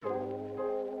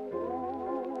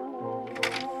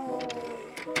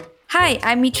Hi,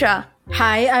 I'm Mitra,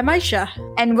 Hi, I'm Aisha,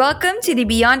 and welcome to the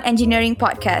Beyond Engineering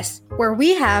podcast. where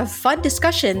we have fun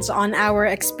discussions on our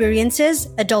experiences,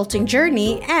 adulting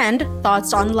journey, and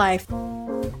thoughts on life.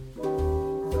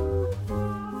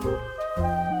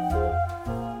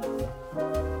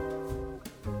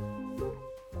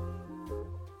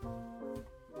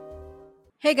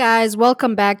 Hey guys,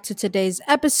 welcome back to today's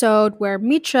episode where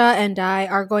Mitra and I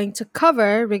are going to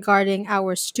cover regarding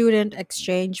our student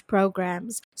exchange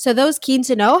programs. So, those keen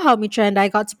to know how Mitra and I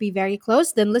got to be very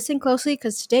close, then listen closely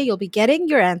because today you'll be getting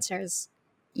your answers.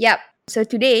 Yep, so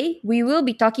today we will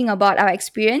be talking about our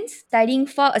experience studying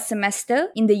for a semester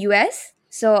in the US.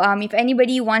 So, if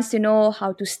anybody wants to know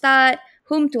how to start,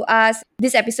 whom to ask,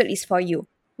 this episode is for you.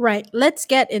 Right, let's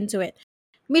get into it.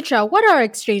 Mitra, what are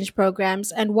exchange programs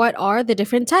and what are the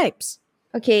different types?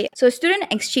 Okay, so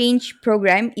student exchange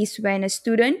program is when a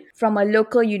student from a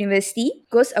local university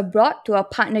goes abroad to a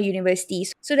partner university.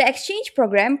 So the exchange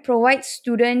program provides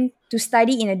students to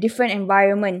study in a different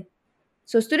environment.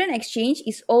 So student exchange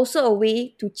is also a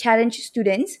way to challenge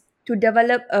students to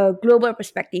develop a global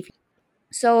perspective.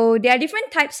 So there are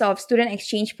different types of student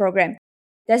exchange program.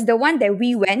 There's the one that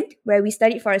we went where we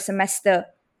studied for a semester.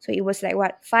 So it was like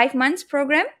 5 months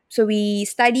program. So we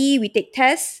study, we take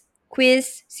tests,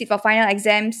 quiz, sit for final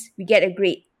exams, we get a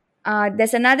grade.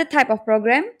 There's another type of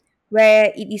program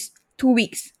where it is 2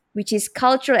 weeks, which is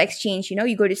cultural exchange.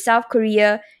 You go to South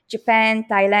Korea, Japan,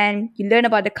 Thailand, you learn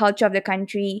about the culture of the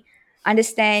country,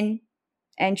 understand,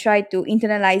 and try to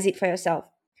internalize it for yourself.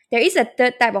 There is a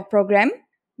third type of program,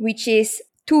 which is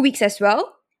 2 weeks as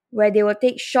well, where they will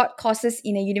take short courses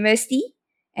in a university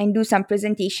and do some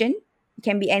presentation. It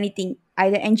can be anything,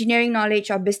 either engineering knowledge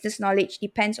or business knowledge,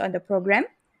 depends on the program.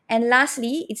 And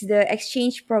lastly, it's the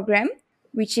exchange program,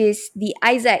 which is the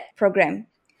Isaac program,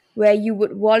 where you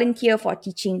would volunteer for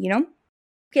teaching.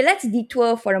 Okay, let's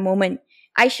detour for a moment.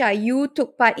 Aisha, you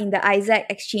took part in the Isaac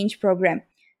exchange program.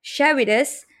 Share with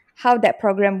us how that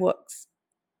program works.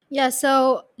 Yeah,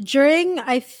 so during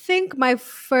I think my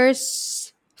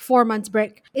first 4 months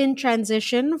break in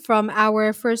transition from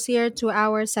our first year to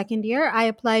our second year, I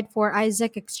applied for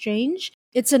Isaac Exchange.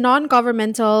 It's a non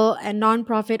governmental and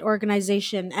non-profit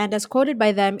organization, and as quoted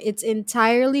by them, it's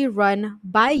entirely run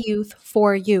by youth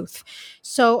for youth.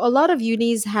 So, a lot of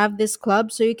unis have this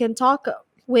club, so you can talk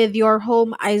with your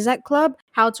home Isaac club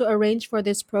how to arrange for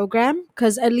this program,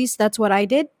 because at least that's what I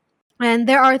did. And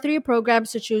there are three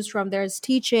programs to choose from. There's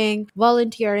teaching,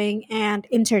 volunteering, and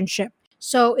internship.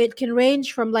 So it can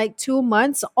range from like 2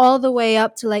 months all the way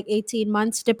up to like 18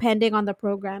 months, depending on the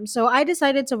program. So I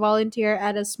decided to volunteer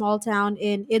at a small town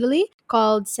in Italy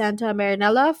called Santa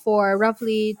Marinella for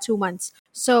roughly 2 months.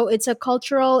 So it's a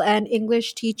cultural and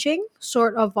English teaching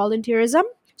sort of volunteerism.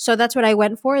 So that's what I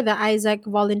went for, the Isaac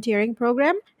volunteering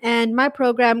program. And my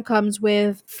program comes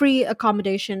with free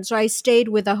accommodation. So I stayed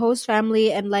with a host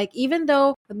family, and like even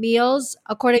though the meals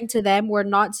according to them were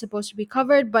not supposed to be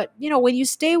covered, but when you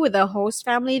stay with a host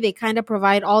family, they kind of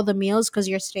provide all the meals cuz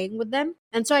you're staying with them.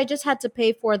 And so I just had to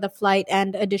pay for the flight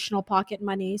and additional pocket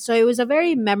money. So it was a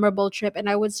very memorable trip, and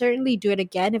I would certainly do it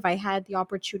again if I had the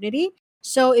opportunity.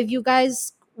 So if you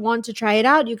guys want to try it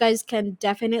out, you guys can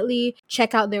definitely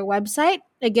check out their website.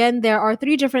 Again, there are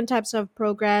three different types of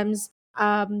programs.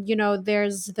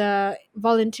 There's the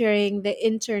volunteering, the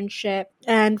internship.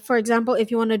 And for example, if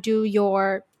you want to do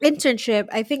your internship,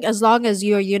 I think as long as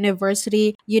your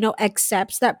university,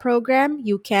 accepts that program,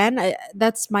 you can.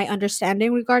 That's my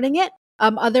understanding regarding it.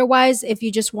 Otherwise, if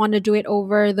you just want to do it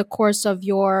over the course of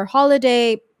your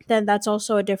holiday, then that's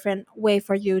also a different way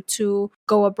for you to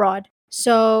go abroad.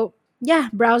 So yeah,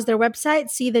 browse their website,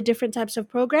 see the different types of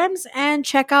programs, and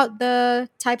check out the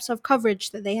types of coverage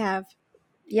that they have.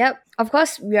 Yep. Of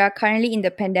course, we are currently in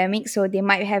the pandemic, so there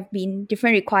might have been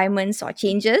different requirements or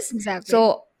changes. Exactly.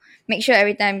 So make sure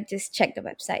every time just check the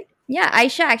website. Yeah,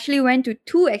 Aisha actually went to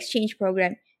 2 exchange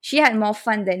programs. She had more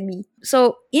fun than me.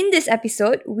 So in this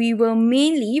episode, we will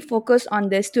mainly focus on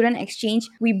the student exchange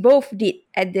we both did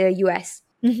at the US.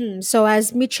 So,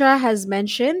 as Mitra has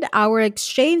mentioned, our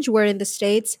exchange were in the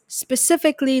States,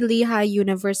 specifically Lehigh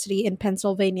University in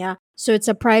Pennsylvania. So, it's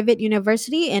a private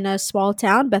university in a small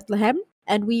town, Bethlehem.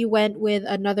 And we went with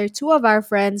another two of our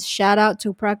friends. Shout out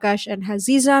to Prakash and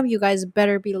Hazizam. You guys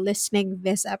better be listening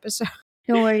this episode.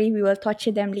 Don't worry, we will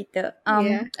torture them later.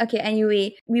 Yeah. Okay,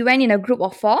 anyway, we went in a group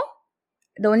of 4,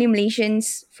 the only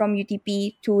Malaysians from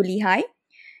UTP to Lehigh.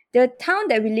 The town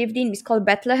that we lived in is called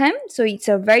Bethlehem, so it's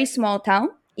a very small town.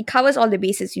 It covers all the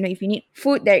bases. If you need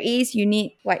food, there is. You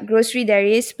need grocery, there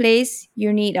is. Place,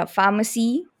 you need a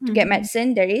pharmacy to get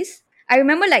medicine, there is. I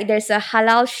remember there's a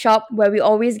halal shop where we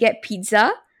always get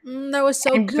pizza. That was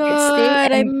so and breadstick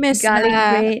good. I and miss garlic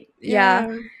that. bread. Yeah.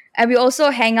 Yeah. And we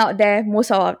also hang out there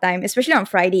most of our time, especially on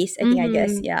Fridays, I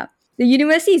guess. Mm-hmm. Yeah. The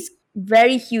university is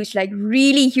very huge, like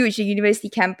really huge, the university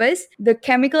campus. The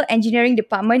chemical engineering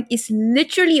department is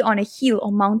literally on a hill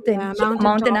or mountain. Yeah, Hill or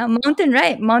mountain, mountaintop. mountain,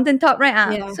 right? Mountain top,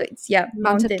 right? Yeah, So it's, yeah,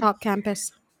 mountain. mountaintop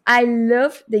campus. I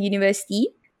love the university.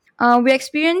 We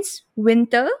experienced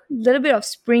winter, a little bit of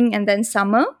spring, and then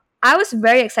summer. I was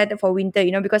very excited for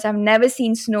winter, because I've never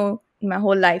seen snow in my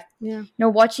whole life. Yeah.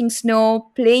 Watching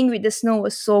snow, playing with the snow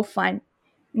was so fun.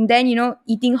 And then,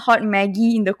 eating hot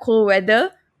Maggie in the cold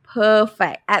weather,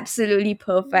 perfect. Absolutely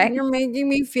perfect. You're making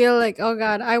me feel like, oh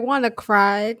God, I want to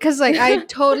cry. Cause like I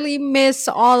totally miss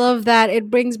all of that. It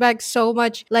brings back so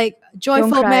much like Don't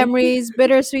joyful cry. memories,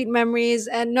 bittersweet memories.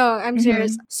 And no, I'm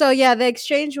serious. Mm-hmm. So yeah, the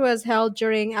exchange was held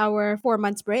during our 4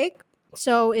 months break.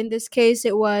 So in this case,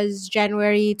 it was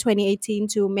January 2018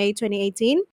 to May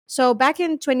 2018. So back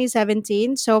in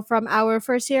 2017, so from our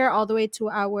first year all the way to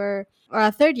our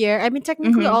third year, I mean,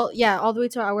 technically, Mm-hmm. all the way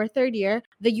to our third year,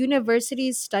 the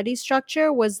university's study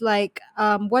structure was like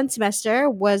one semester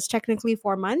was technically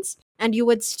 4 months, and you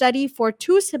would study for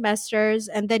 2 semesters,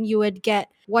 and then you would get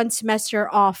one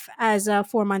semester off as a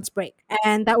 4 months break.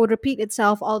 And that would repeat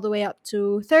itself all the way up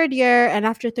to third year. And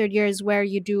after third year is where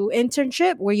you do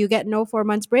internship, where you get no 4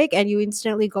 months break and you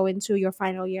instantly go into your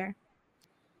final year.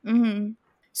 Mm-hmm.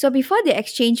 So before the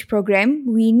exchange program,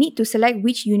 we need to select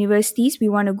which universities we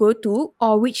want to go to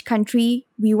or which country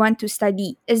we want to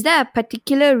study. Is there a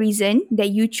particular reason that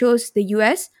you chose the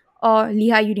US or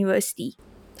Lehigh University?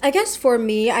 I guess for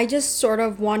me, I just sort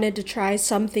of wanted to try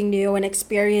something new and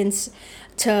experience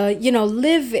to,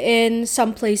 live in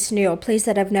some place new, a place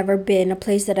that I've never been, a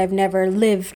place that I've never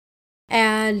lived.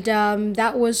 And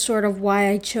that was sort of why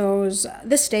I chose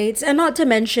the States. And not to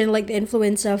mention, like, the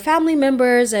influence of family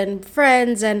members and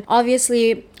friends. And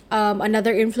obviously,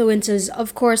 another influence is,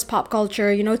 of course, pop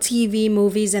culture, TV,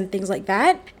 movies, and things like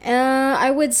that. I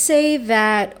would say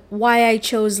that why I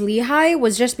chose Lehigh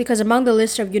was just because among the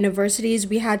list of universities,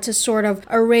 we had to sort of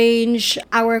arrange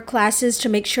our classes to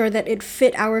make sure that it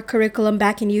fit our curriculum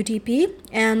back in UTP.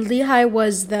 And Lehigh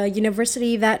was the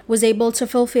university that was able to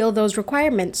fulfill those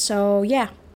requirements. So, yeah.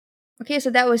 Okay, so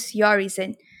that was your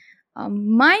reason.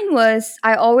 Mine was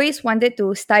I always wanted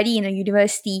to study in a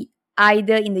university,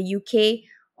 either in the UK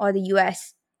or the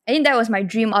US. I think that was my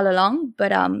dream all along, but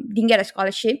didn't get a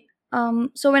scholarship.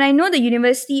 So when I know the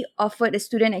university offered a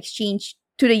student exchange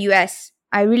to the US,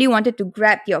 I really wanted to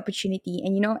grab the opportunity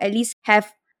and at least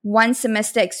have one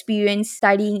semester experience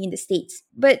studying in the States.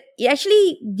 But it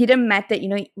actually didn't matter,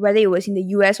 whether it was in the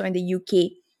US or in the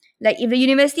UK. Like if the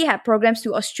university had programs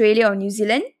to Australia or New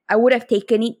Zealand, I would have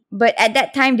taken it. But at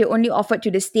that time, they only offered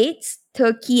to the States,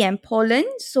 Turkey, and Poland.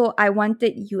 So I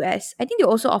wanted US. I think they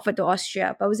also offered to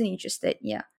Austria, but I wasn't interested.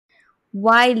 Yeah.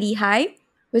 Why Lehigh?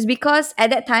 Was because at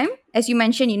that time, as you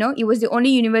mentioned, it was the only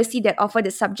university that offered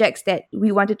the subjects that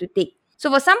we wanted to take. So,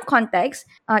 for some context,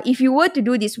 if you were to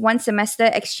do this one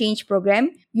semester exchange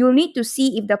program, you'll need to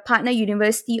see if the partner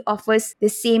university offers the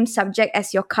same subject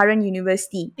as your current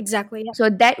university. Exactly. Yeah. So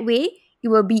that way, it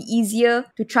will be easier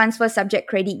to transfer subject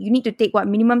credit. You need to take what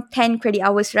minimum 10 credit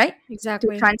hours, right? To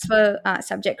Exactly. transfer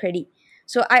subject credit.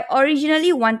 So I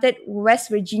originally wanted West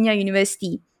Virginia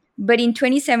University. But in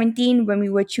 2017, when we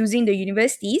were choosing the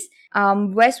universities,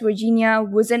 West Virginia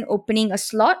wasn't opening a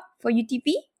slot for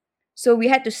UTP. So we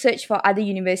had to search for other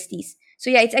universities.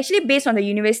 So yeah, it's actually based on the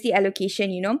university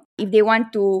allocation, if they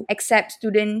want to accept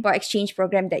student for exchange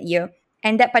program that year.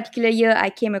 And that particular year, I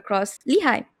came across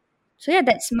Lehigh. So yeah,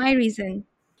 that's my reason.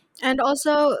 And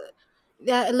also,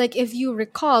 yeah, like if you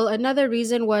recall, another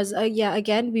reason was, yeah,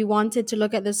 again, we wanted to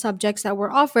look at the subjects that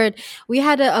were offered. We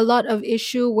had a lot of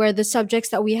issue where the subjects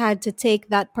that we had to take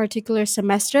that particular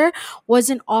semester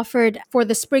wasn't offered for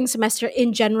the spring semester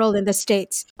in general in the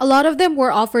States. A lot of them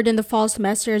were offered in the fall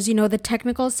semesters, the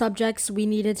technical subjects we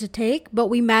needed to take, but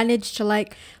we managed to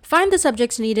like find the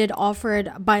subjects needed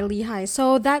offered by Lehigh.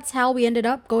 So that's how we ended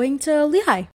up going to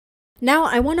Lehigh. Now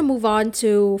I want to move on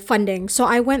to funding. So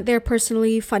I went there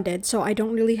personally funded, so I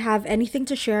don't really have anything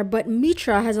to share, but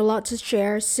Mitra has a lot to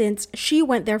share since she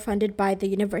went there funded by the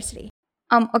university.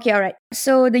 Okay, all right.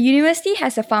 So the university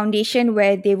has a foundation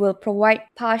where they will provide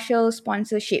partial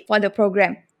sponsorship for the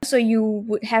program. So you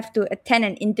would have to attend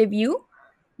an interview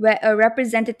where a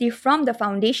representative from the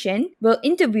foundation will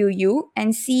interview you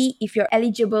and see if you're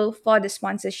eligible for the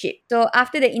sponsorship. So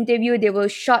after the interview, they will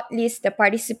shortlist the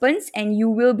participants and you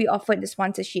will be offered the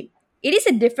sponsorship. It is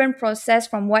a different process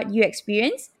from what you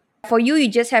experience. For you, you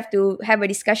just have to have a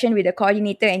discussion with the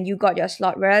coordinator and you got your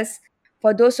slot. Whereas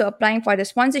for those who are applying for the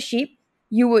sponsorship,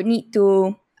 you would need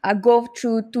to go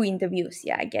through two interviews.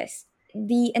 Yeah, I guess.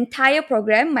 The entire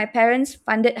program, my parents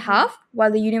funded half,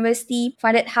 while the university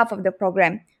funded half of the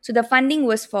program. So the funding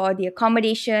was for the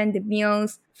accommodation, the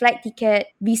meals, flight ticket,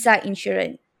 visa,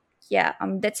 insurance. Yeah,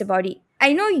 that's about it.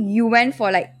 I know you went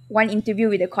for like one interview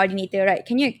with the coordinator, right?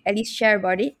 Can you at least share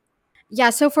about it? Yeah,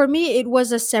 so for me, it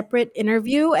was a separate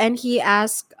interview, and he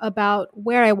asked about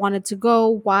where I wanted to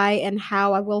go, why, and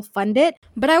how I will fund it.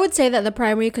 But I would say that the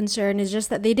primary concern is just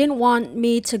that they didn't want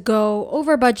me to go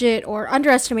over budget or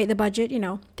underestimate the budget,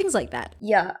 things like that.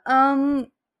 Yeah.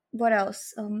 What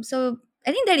else? So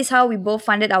I think that is how we both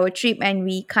funded our trip, and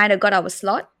we kind of got our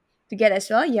slot to get as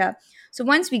well. Yeah. So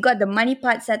once we got the money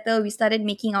part settled, we started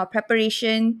making our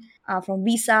preparation from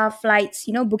visa, flights,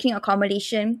 booking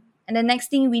accommodation. And the next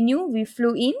thing we knew, we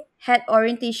flew in, had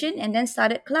orientation, and then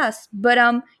started class. But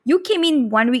you came in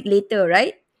 1 week later,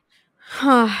 right?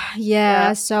 Yeah.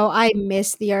 Yeah, so I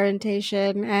missed the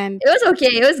orientation, and It was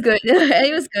okay. It was good.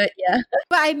 It was good. Yeah.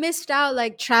 but I missed out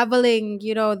like traveling,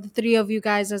 the three of you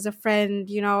guys as a friend,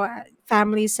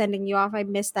 family sending you off. I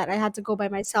missed that. I had to go by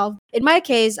myself. In my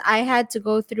case, I had to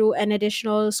go through an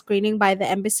additional screening by the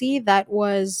embassy. That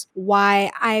was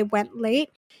why I went late.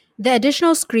 The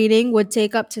additional screening would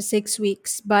take up to 6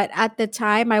 weeks, but at the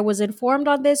time I was informed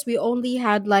on this, we only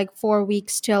had like 4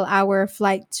 weeks till our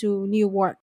flight to New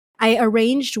York. I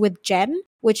arranged with Jen,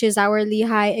 which is our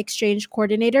Lehigh exchange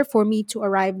coordinator, for me to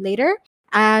arrive later.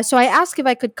 So I asked if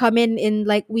I could come in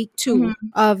like week two Mhm.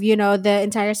 of the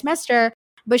entire semester,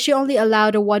 but she only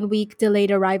allowed a 1 week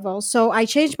delayed arrival. So I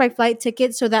changed my flight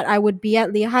ticket so that I would be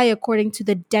at Lehigh according to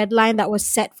the deadline that was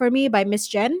set for me by Miss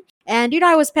Jen. And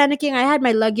I was panicking. I had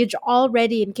my luggage all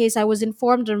ready in case I was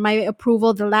informed of my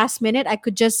approval the last minute. I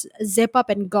could just zip up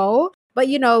and go. But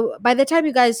by the time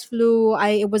you guys flew, I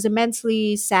it was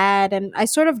immensely sad, and I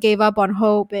sort of gave up on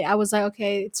hope. I was like,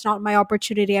 okay, it's not my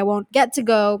opportunity. I won't get to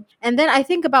go. And then I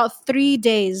think about 3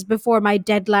 days before my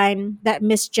deadline that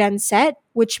Miss Jen set,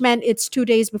 which meant it's 2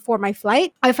 days before my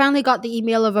flight, I finally got the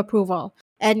email of approval.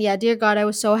 And yeah, dear God, I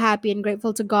was so happy and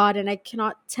grateful to God, and I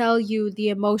cannot tell you the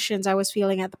emotions I was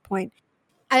feeling at the point.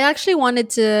 I actually wanted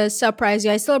to surprise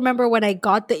you. I still remember when I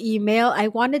got the email, I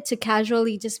wanted to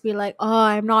casually just be like, oh,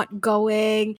 I'm not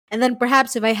going. And then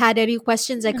perhaps if I had any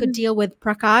questions, I could deal with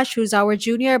Prakash, who's our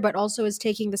junior, but also is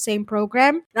taking the same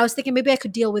program. And I was thinking maybe I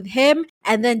could deal with him.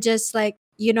 And then just like,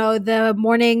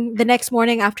 the next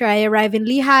morning after I arrive in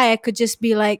Lehigh, I could just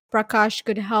be like, Prakash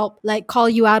could help, like, call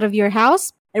you out of your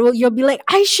house. And you'll be like,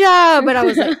 Aisha. But I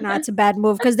was like, nah, it's a bad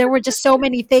move because there were just so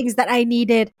many things that I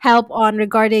needed help on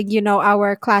regarding,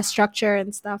 our class structure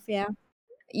and stuff. Yeah.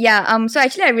 Yeah, so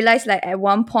actually I realized like at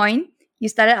one point you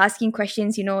started asking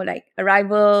questions, like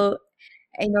arrival,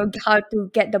 how to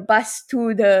get the bus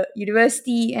to the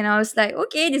university. And I was like,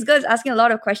 okay, this girl is asking a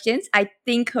lot of questions. I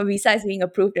think her visa is being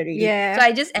approved already. So Yeah.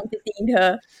 I just entertained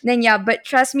her. Then yeah, but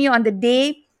trust me, on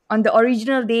the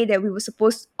original day that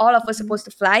all of us Mhm. supposed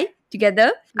to fly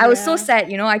together, I was so Yeah.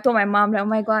 sad. I told my mom, like, oh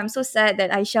my God, I'm so sad that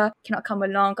Aisha cannot come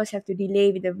along because I have to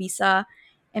delay with the visa.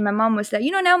 And my mom was like,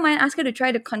 never mind, ask her to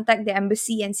try to contact the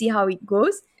embassy and see how it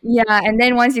goes. Yeah, and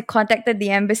then once you contacted the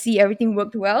embassy, everything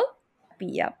worked well.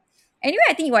 Yeah. Anyway,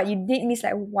 I think what you did miss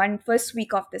like one first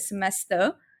week of the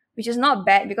semester, which is not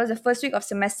bad because the first week of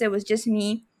semester was just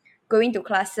me going to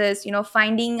classes,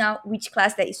 finding out which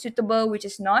class that is suitable, which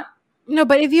is not. No,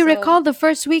 but if you So recall, the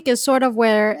first week is sort of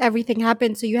where everything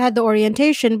happened. So you had the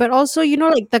orientation, but also,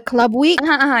 like the club week.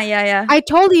 yeah, yeah. I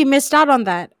totally missed out on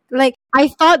that. Like, I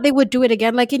thought they would do it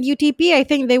again. Like in UTP, I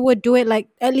think they would do it like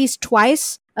at least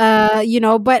twice.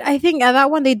 But I think at that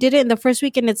one they did it in the first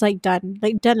week and it's like done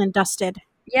and dusted.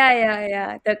 Yeah, yeah,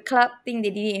 yeah. The club thing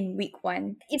they did it in week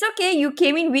one. It's okay. You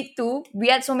came in week two. We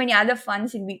had so many other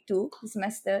funs in week two the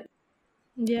semester.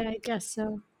 Yeah, I guess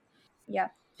so. Yeah.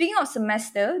 Speaking of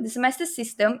semester, the semester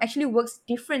system actually works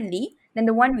differently than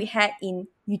the one we had in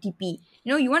UTP.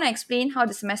 You want to explain how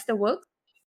the semester works?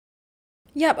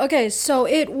 Yep. Okay. So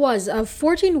it was a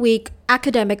 14-week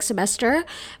academic semester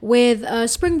with a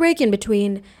spring break in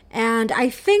between. And I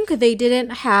think they didn't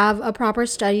have a proper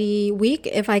study week,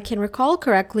 if I can recall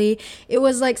correctly. It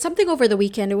was like something over the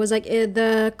weekend. It was like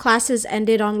the classes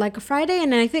ended on like a Friday,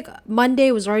 and then I think Monday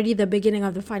was already the beginning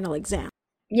of the final exam.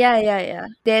 Yeah, yeah, yeah.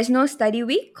 There's no study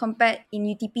week compared in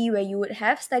UTP where you would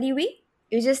have study week.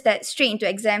 It was just that straight into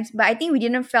exams. But I think we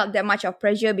didn't felt that much of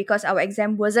pressure because our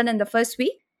exam wasn't in the first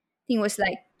week. I think it was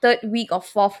like third week or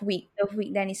fourth week. Third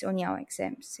week, then is only our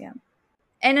exams. Yeah.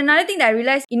 And another thing that I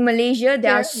realized in Malaysia,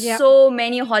 there are Here, yeah, so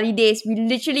many holidays. We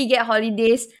literally get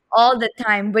holidays all the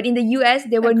time. But in the US,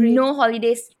 there were agreed. no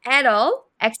holidays at all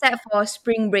except for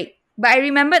spring break. But I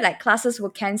remember like classes were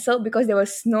cancelled because there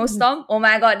was snowstorm. Oh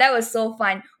my god, that was so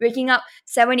fun. Waking up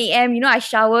 7 a.m., I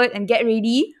showered and get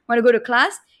ready, want to go to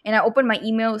class, and I opened my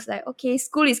email. It's like, okay,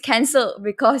 school is cancelled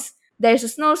because there's a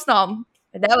snowstorm.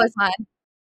 That was fun.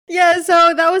 Yeah,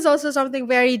 so that was also something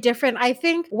very different. I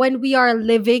think when we are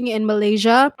living in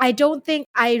Malaysia, I don't think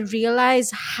I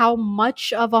realized how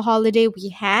much of a holiday we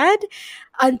had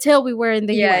until we were in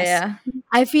the Yeah, US. yeah.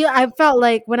 I felt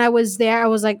like when I was there, I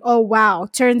was like, oh wow,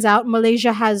 turns out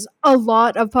Malaysia has a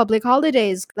lot of public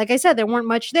holidays. Like I said, there weren't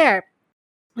much there.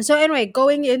 So anyway,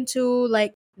 going into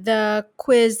like the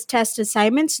quiz test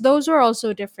assignments, those were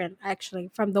also different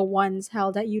actually from the ones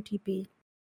held at UTP.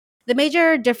 The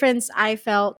major difference I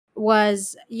felt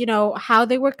was, how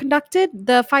they were conducted.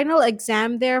 The final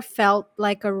exam there felt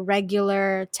like a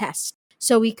regular test.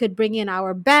 So we could bring in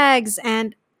our bags.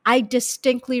 And I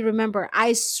distinctly remember,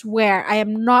 I swear, I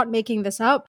am not making this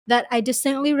up, that I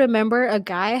distinctly remember a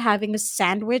guy having a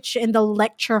sandwich in the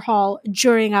lecture hall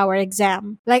during our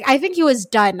exam. Like, I think he was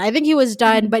done. I think he was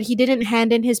done, Mhm. but he didn't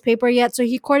hand in his paper yet. So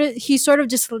he sort of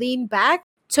just leaned back,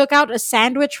 took out a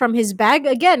sandwich from his bag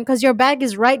again because your bag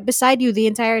is right beside you the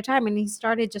entire time, and he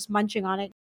started just munching on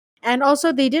it. And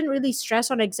also they didn't really stress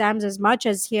on exams as much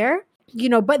as here,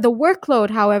 but the workload,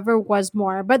 however, was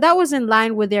more. But that was in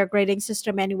line with their grading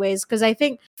system anyways, because I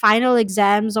think final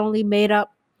exams only made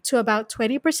up to about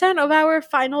 20% of our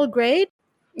final grade.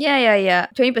 Yeah, yeah, yeah.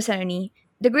 20% only.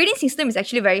 The grading system is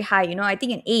actually very high. I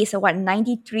think an A is a what,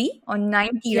 93 or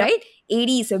 90, Yep. right?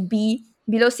 80 is a B,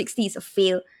 below 60 is a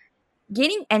fail.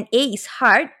 Getting an A is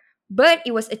hard, but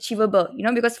it was achievable,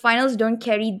 because finals don't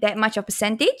carry that much of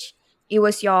percentage. It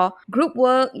was your group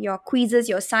work, your quizzes,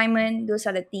 your assignment, those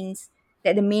are the things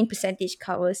that the main percentage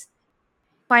covers.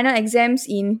 Final exams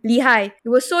in Lehigh. It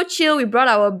was so chill. We brought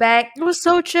our bag. It was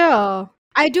so chill.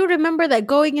 I do remember that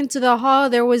going into the hall,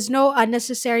 there was no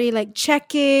unnecessary like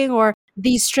checking or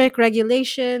these strict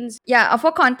regulations. Yeah,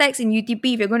 for context, in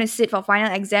UTP, if you're going to sit for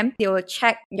final exam, they will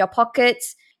check your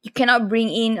pockets. You cannot bring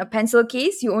in a pencil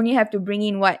case. You only have to bring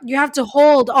in what? You have to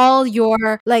hold all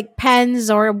your like pens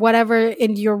or whatever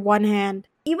in your one hand.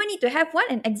 Even need to have what?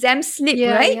 An exam slip,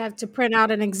 Yeah, right? you have to print out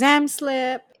an exam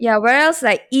slip. Yeah, whereas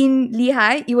like in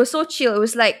Lehigh, it was so chill. It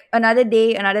was like another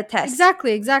day, another test.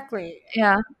 Exactly, exactly.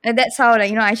 Yeah. And that's how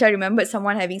like, Aisha remembered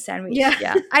someone having sandwich. Yeah.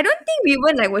 Yeah. I don't think we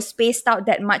even like was spaced out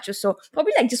that much or so.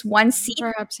 Probably like just one seat.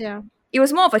 Perhaps, yeah. It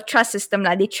was more of a trust system.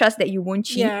 Like they trust that you won't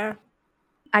cheat. Yeah.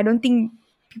 I don't think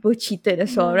people cheated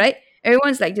as well, Mm, right?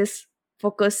 Everyone's like just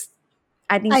focused.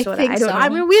 I think I so. Like, I think so. don't I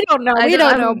know. mean, we don't know. I We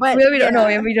don't don't know, I'm but we don't know.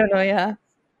 yeah. Yeah, we don't know, yeah.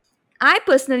 I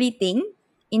personally think,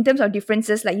 in terms of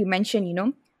differences, like you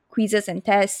mentioned, quizzes and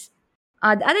tests,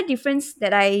 the other difference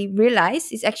that I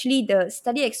realized is actually the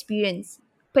study experience,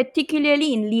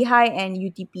 particularly in Lehigh and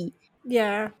UTP.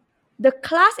 Yeah. The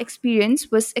class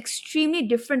experience was extremely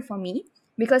different for me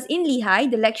because in Lehigh,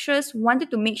 the lecturers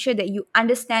wanted to make sure that you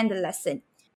understand the lesson.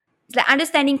 It's like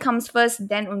understanding comes first,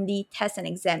 then only tests and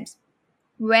exams.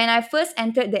 When I first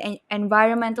entered the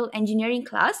environmental engineering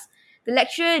class, the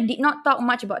lecturer did not talk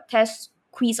much about tests,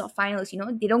 quiz, or finals,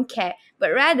 they don't care.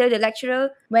 But rather, the lecturer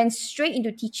went straight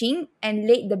into teaching and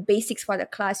laid the basics for the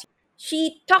class.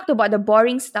 She talked about the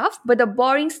boring stuff, but the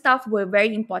boring stuff were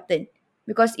very important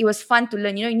because it was fun to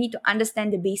learn. You need to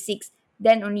understand the basics,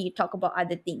 then only you talk about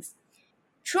other things.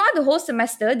 Throughout the whole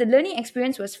semester, the learning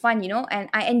experience was fun, and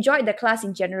I enjoyed the class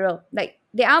in general. Like,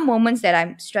 there are moments that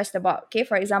I'm stressed about. Okay,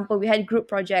 for example, we had group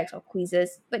projects or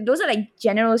quizzes, but those are like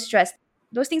general stress.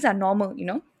 Those things are normal.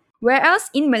 Whereas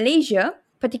in Malaysia,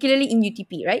 particularly in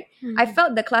UTP, right, I Mhm.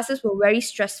 felt the classes were very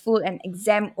stressful and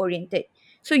exam oriented.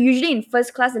 So, usually in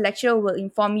first class, the lecturer will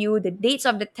inform you the dates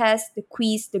of the test, the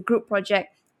quiz, the group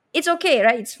project. It's okay,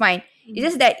 right? It's fine. It's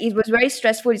just that it was very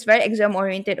stressful. It's very exam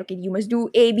oriented. Okay, you must do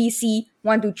A, B, C,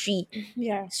 1, 2, 3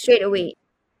 Yeah. straight away.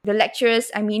 The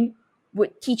lecturers,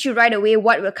 would teach you right away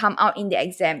what will come out in the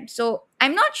exam. So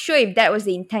I'm not sure if that was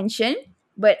the intention,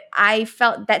 but I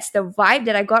felt that's the vibe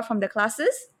that I got from the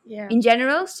classes Yeah. in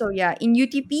general. So yeah, in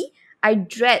UTP, I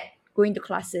dread going to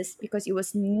classes because it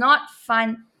was not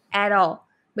fun at all.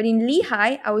 But in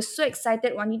Lehigh, I was so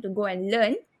excited wanting to go and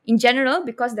learn in general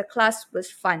because the class was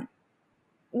fun.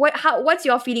 What's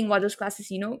your feeling about those classes?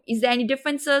 Is there any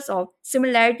differences or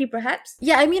similarity perhaps?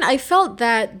 Yeah, I mean, I felt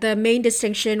that the main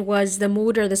distinction was the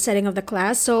mood or the setting of the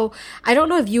class. So I don't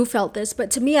know if you felt this,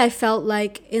 but to me, I felt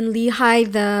like in Lehigh,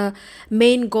 the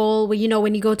main goal, when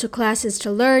you go to class is to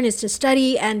learn, is to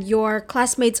study, and your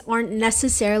classmates aren't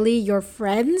necessarily your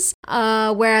friends.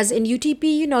 Whereas in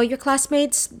UTP, your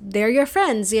classmates, they're your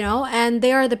friends, and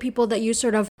they are the people that you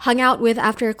sort of hung out with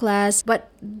after class. But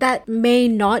that may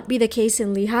not be the case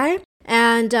in Lehigh.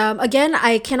 And again,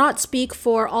 I cannot speak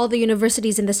for all the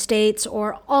universities in the States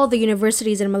or all the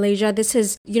universities in Malaysia. This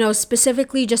is,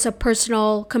 specifically just a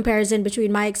personal comparison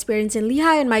between my experience in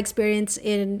Lehigh and my experience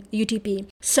in UTP.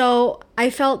 So I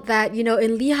felt that,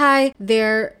 in Lehigh,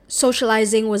 their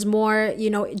socializing was more,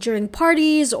 during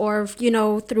parties or,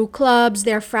 through clubs,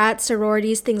 their frats,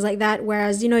 sororities, things like that.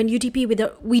 Whereas, in UTP,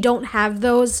 we don't have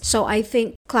those. So I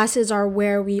think classes are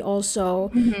where we also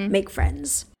Mhm. make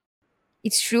friends.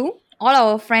 It's true. All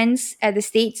our friends at the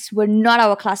States were not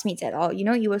our classmates at all.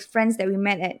 It was friends that we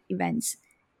met at events.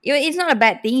 It's not a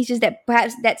bad thing. It's just that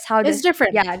perhaps that's how It's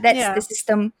different. that's the Yeah.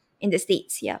 system in the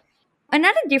States. Yeah.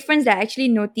 Another difference that I actually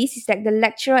noticed is like the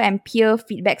lecturer and peer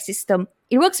feedback system.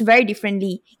 It works very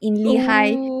differently in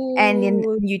Lehigh and in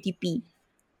Ooh. UTP.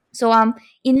 So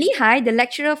in Lehigh, the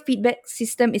lecturer feedback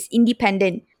system is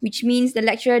independent, which means the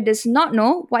lecturer does not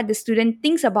know what the student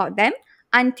thinks about them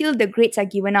until the grades are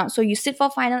given out. So you sit for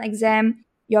final exam,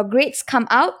 your grades come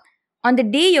out. On the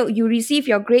day you receive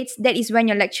your grades, that is when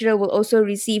your lecturer will also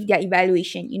receive their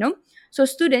evaluation. So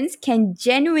students can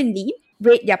genuinely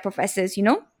rate their professors.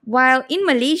 While in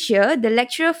Malaysia, the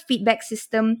lecturer feedback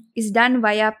system is done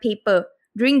via paper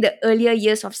during the earlier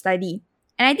years of study.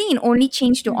 And I think it only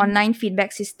changed to Mhm. online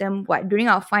feedback system during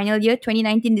our final year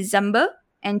 2019 December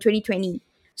and 2020.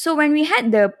 So when we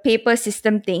had the paper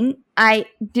system thing, I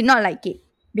did not like it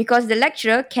because the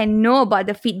lecturer can know about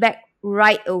the feedback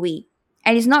right away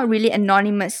and it's not really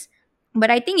anonymous. But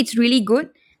I think it's really good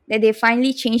that they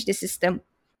finally changed the system.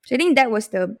 So I think that was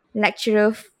the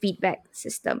lecturer feedback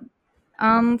system.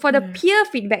 For the Yeah. peer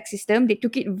feedback system, they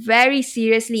took it very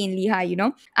seriously in Lehigh.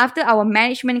 After our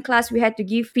management class, we had to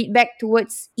give feedback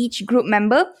towards each group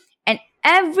member, and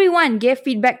everyone gave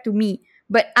feedback to me,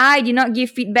 but I did not give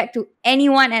feedback to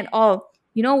anyone at all.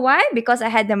 You know why? Because I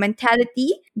had the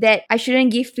mentality that I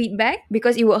shouldn't give feedback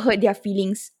because it will hurt their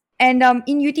feelings. And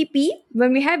in UTP,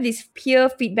 when we have this peer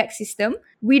feedback system,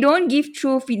 we don't give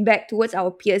true feedback towards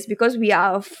our peers because we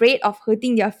are afraid of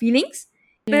hurting their feelings.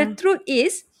 But Yeah. the truth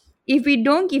is, if we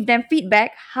don't give them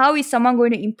feedback, how is someone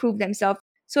going to improve themselves?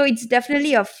 So it's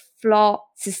definitely a flaw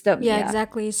system. Yeah, Yeah.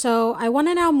 exactly. So I want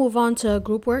to now move on to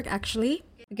group work, actually.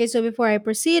 Okay, so before I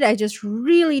proceed, I just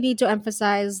really need to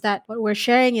emphasize that what we're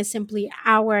sharing is simply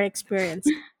our experience.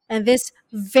 And this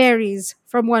varies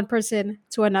from one person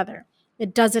to another.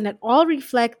 It doesn't at all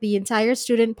reflect the entire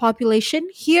student population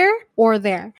here or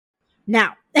there.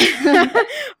 Now,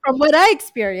 from what I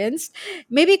experienced,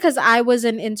 maybe because I was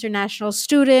an international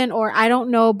student or I don't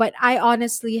know, but I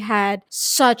honestly had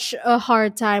such a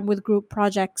hard time with group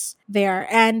projects there.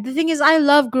 And the thing is, I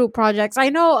love group projects. I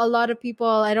know a lot of people,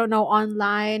 I don't know,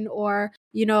 online or,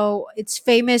 it's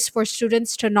famous for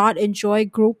students to not enjoy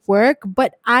group work,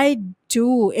 but I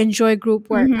do enjoy group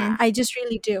work. I Mm-hmm. I just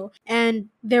really do. And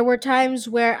there were times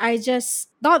where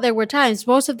not there were times,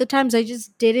 most of the times I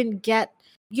just didn't get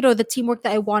the teamwork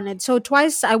that I wanted. So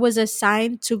twice I was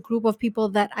assigned to a group of people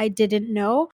that I didn't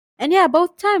know. And yeah,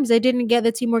 both times I didn't get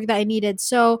the teamwork that I needed.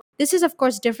 So this is of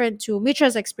course different to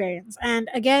Mitra's experience. And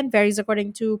again, varies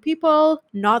according to people,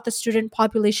 not the student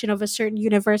population of a certain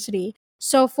university.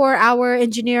 So for our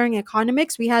engineering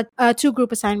economics, we had two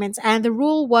group assignments. And the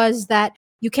rule was that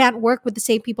you can't work with the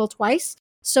same people twice.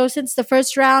 So since the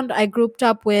first round, I grouped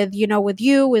up with, with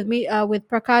you, with me, with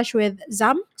Prakash, with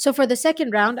Zam. So for the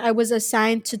second round, I was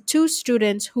assigned to two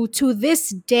students who to this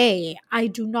day, I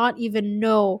do not even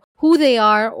know who they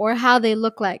are or how they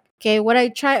look like. Okay. What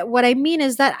I mean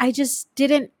is that I just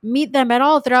didn't meet them at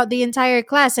all throughout the entire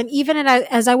class. And even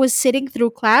as I was sitting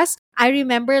through class, I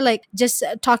remember like just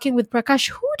talking with Prakash,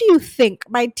 who do you think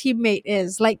my teammate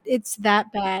is? Like, it's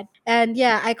that bad. And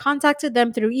yeah, I contacted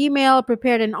them through email,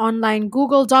 prepared an online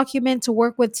Google document to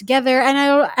work with together, and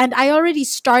I already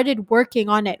started working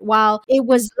on it while it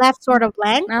was left sort of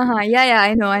blank. Uh-huh. Yeah, yeah,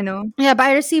 I know, I know. Yeah, but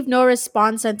I received no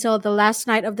response until the last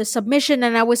night of the submission,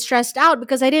 and I was stressed out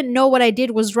because I didn't know what I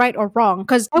did was right or wrong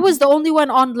because I was the only one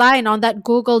online on that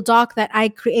Google Doc that I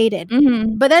created.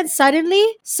 Mm-hmm. But then suddenly,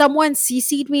 someone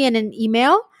CC'd me in an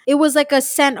email. It was like a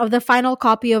sent of the final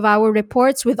copy of our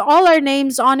reports with all our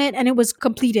names on it, and it was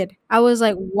completed. I was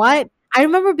like, what? I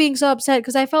remember being so upset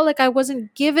because I felt like I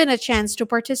wasn't given a chance to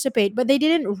participate, but they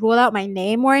didn't rule out my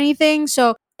name or anything.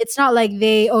 So it's not like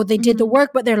they did the Mm-hmm.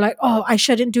 work, but they're like, oh, I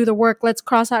shouldn't do the work. Let's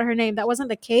cross out her name. That wasn't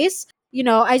the case.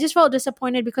 I just felt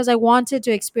disappointed because I wanted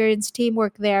to experience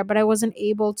teamwork there, but I wasn't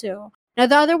able to. Now,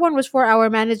 the other one was for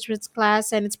our management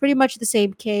class, and it's pretty much the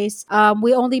same case.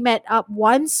 We only met up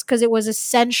once because it was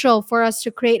essential for us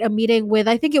to create a meeting with,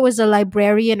 I think it was a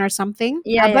librarian or something.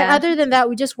 Yeah, But yeah. other than that,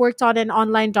 we just worked on an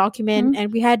online document Mhm.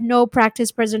 and we had no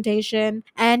practice presentation.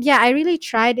 And yeah, I really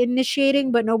tried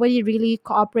initiating, but nobody really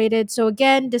cooperated. So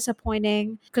again,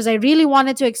 disappointing because I really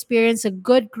wanted to experience a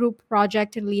good group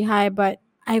project in Lehigh, but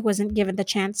I wasn't given the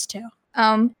chance to.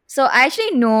 So I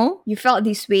actually know you felt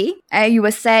this way. You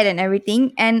were sad and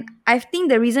everything. And I think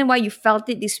the reason why you felt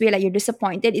it this way, like you're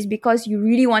disappointed, is because you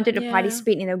really wanted to Yeah.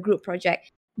 participate in a group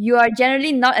project. You are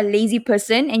generally not a lazy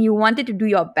person and you wanted to do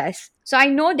your best. So I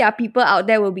know there are people out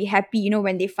there will be happy,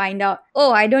 when they find out,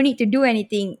 oh, I don't need to do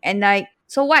anything. And like,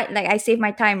 so what? Like I save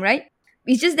my time, right?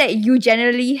 It's just that you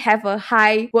generally have a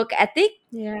high work ethic,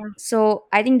 Yeah. so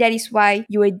I think that is why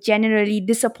you were generally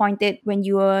disappointed when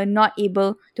you were not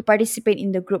able to participate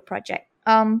in the group project.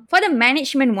 For the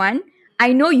management one,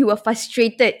 I know you were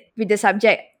frustrated with the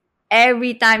subject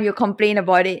every time you complain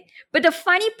about it. But the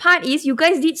funny part is you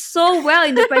guys did so well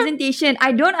in the presentation.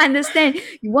 I don't understand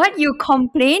what you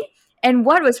complained and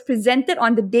what was presented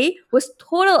on the day was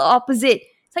total opposite.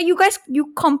 So you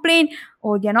complain,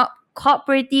 oh, they're not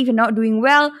cooperative, you're not doing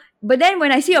well, but then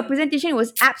when I see your presentation, it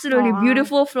was absolutely Aw.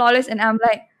 beautiful, flawless, and I'm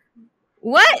like,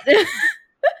 what?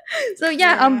 So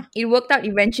yeah, Yeah. it worked out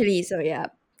eventually. So yeah,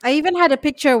 I even had a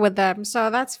picture with them, so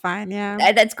that's fine.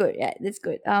 Yeah. that's good. Yeah, that's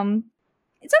good.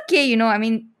 It's okay. I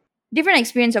mean, different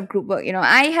experience of group work.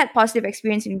 I had positive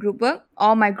experience in group work.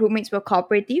 All my group mates were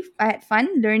cooperative. I had fun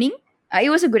learning. It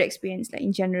was a good experience, like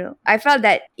in general. I felt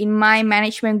that in my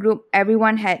management group,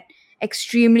 everyone had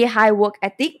extremely high work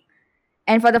ethic.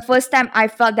 And for the first time, I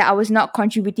felt that I was not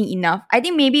contributing enough. I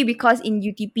think maybe because in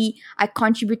UTP, I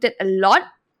contributed a lot.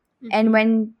 And Hmm.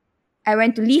 when I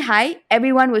went to Lehigh,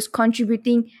 everyone was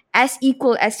contributing as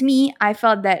equal as me. I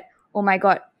felt that, oh my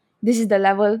God, this is the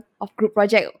level of group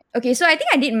project. Okay, so I think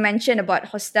I did mention about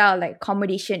hostel, like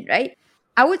accommodation, right?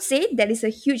 I would say that is a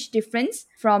huge difference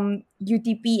from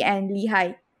UTP and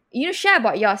Lehigh. Share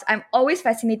about yours. I'm always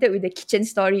fascinated with the kitchen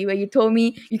story where you told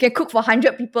me you can cook for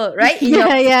 100 people, right? In your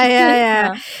Yeah, yeah, yeah,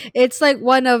 yeah. yeah. It's like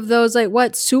one of those like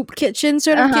what soup kitchen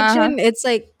sort of Uh-huh, uh-huh. kitchen. It's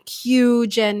like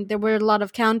huge and there were a lot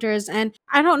of counters and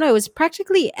I don't know, it was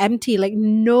practically empty. Like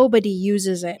nobody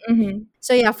uses it. Mm-hmm.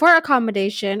 So yeah, for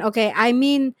accommodation, okay, I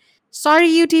mean, sorry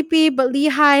UTP, but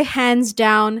Lehigh hands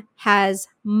down has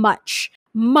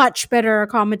much better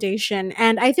accommodation.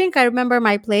 And I think I remember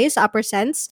my place, Upper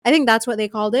Sense. I think that's what they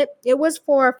called it. It was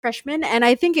for freshmen, and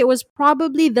I think it was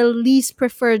probably the least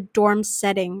preferred dorm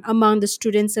setting among the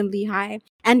students in Lehigh.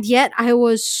 And yet I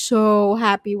was so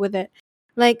happy with it.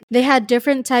 Like they had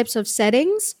different types of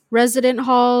settings, resident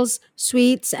halls,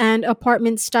 suites, and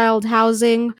apartment styled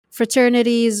housing,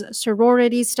 fraternities,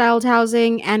 sorority styled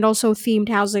housing, and also themed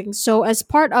housing. So, as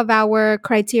part of our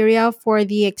criteria for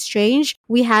the exchange,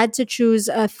 we had to choose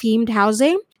a themed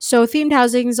housing. So, themed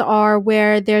housings are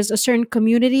where there's a certain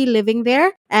community living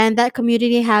there, and that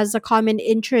community has a common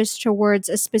interest towards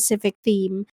a specific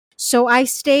theme. So, I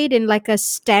stayed in like a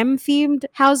STEM themed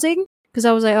housing because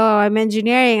I was like, oh, I'm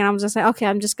engineering. And I was just like, okay,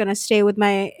 I'm just going to stay with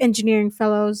my engineering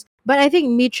fellows. But I think,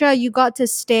 Mitra, you got to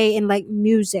stay in like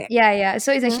music, Yeah, yeah.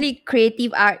 So it's yeah? actually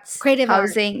creative arts Creative art.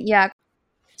 housing. Yeah.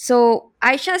 So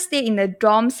Aisha stayed in a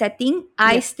dorm setting.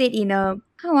 I Yep. stayed in a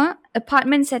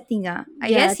apartment setting. I Yeah,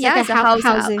 guess it's like yeah, a it's a house.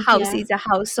 housing. House Yeah. is a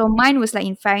house. So mine was like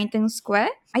in Farrington Square.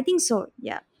 I think so.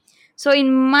 Yeah. So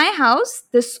in my house,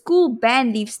 the school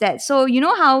band lives there. So you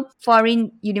know how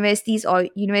foreign universities or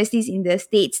universities in the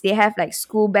States, they have like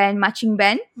school band, marching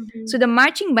band. Hmm. So the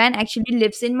marching band actually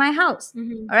lives in my house.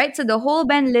 Hmm. All right. So the whole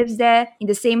band lives there in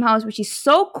the same house, which is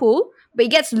so cool. But it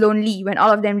gets lonely when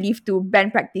all of them leave to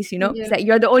band practice, It's Yeah. like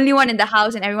you're the only one in the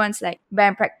house and everyone's like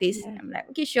band practice. Yeah. I'm like,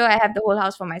 okay, sure, I have the whole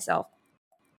house for myself.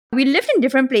 We lived in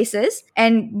different places,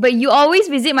 but you always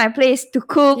visit my place to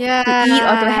cook, to eat,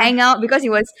 or to Yeah. hang out because it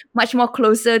was much more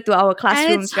closer to our And it's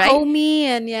classrooms, right? homey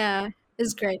and yeah,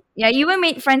 it's great. Yeah, you even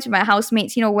made friends with my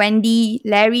housemates, Wendy,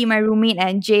 Larry, my roommate,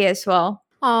 and Jay as well.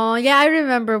 Oh, yeah, I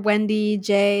remember Wendy,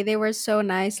 Jay. They were so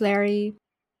nice, Larry.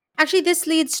 Actually, this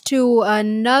leads to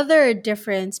another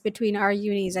difference between our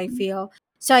unis, I feel.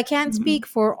 So I can't Mhm. speak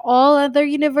for all other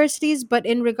universities, but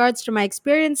in regards to my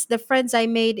experience, the friends I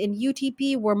made in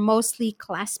UTP were mostly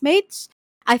classmates.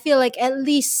 I feel like at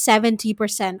least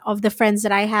 70% of the friends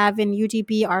that I have in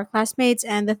UTP are classmates,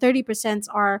 and the 30%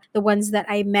 are the ones that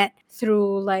I met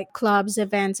through like clubs,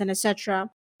 events, and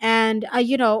etc. And,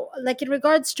 like in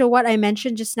regards to what I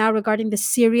mentioned just now regarding the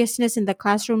seriousness in the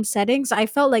classroom settings, I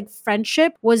felt like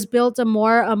friendship was built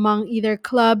more among either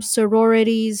clubs,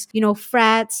 sororities,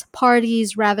 frats,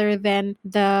 parties, rather than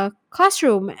the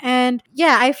classroom. And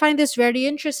yeah, I find this very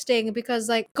interesting because,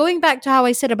 like, going back to how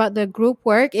I said about the group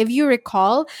work, if you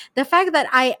recall, the fact that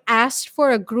I asked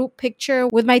for a group picture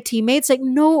with my teammates, like,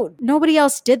 nobody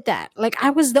else did that. Like, I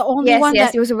was the only Yes, one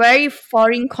yes, that. it was a very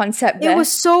foreign concept It was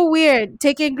there. so weird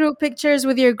taking group pictures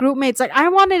with your group mates. Like, I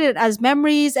wanted it as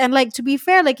memories. And, like, to be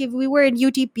fair, like, if we were in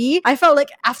UTP, I felt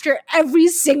like after every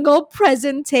single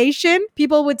presentation,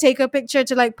 people would take a picture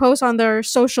to, like, post on their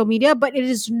social media. But it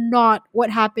is not what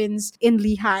happens in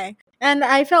Lehigh. And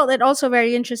I felt it also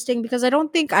very interesting because I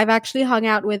don't think I've actually hung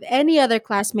out with any other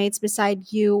classmates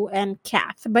beside you and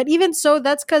Kath. But even so,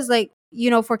 that's because, like,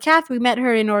 for Kath, we met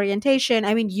her in orientation.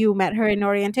 I mean, you met her in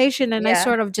orientation, and I Yeah.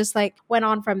 sort of just like went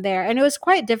on from there. And it was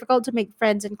quite difficult to make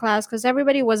friends in class because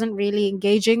everybody wasn't really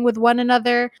engaging with one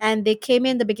another. And they came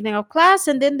in the beginning of class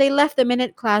and then they left the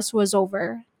minute class was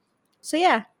over. So,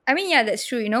 yeah. I mean, yeah, that's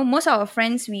true. Most of our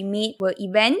friends we made were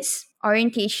events,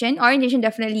 orientation. Orientation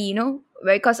definitely,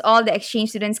 because all the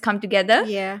exchange students come together.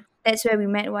 Yeah. That's where we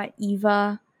met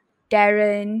Eva,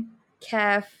 Darren,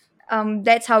 Kev.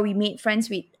 That's how we made friends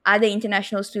with other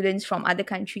international students from other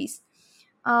countries.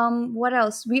 What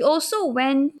else? We also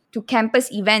went to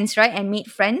campus events, right, and made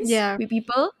friends Yeah. with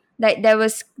people. Like there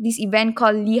was this event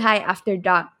called Lehigh After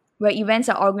Dark, where events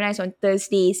are organized on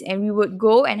Thursdays, and we would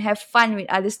go and have fun with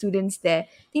other students there.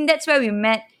 I think that's where we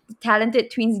met the talented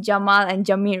twins Jamal and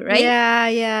Jamir, right? Yeah.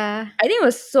 Yeah. I think it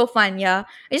was so fun, yeah.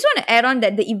 I just want to add on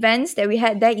that the events that we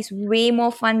had there is way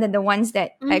more fun than the ones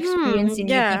that I experienced in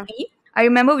Yeah. UTP. I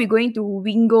remember we going to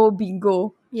Wingo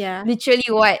Bingo. Yeah. Literally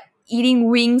what? Eating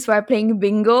wings while playing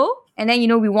bingo. And then,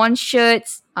 we won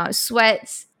shirts,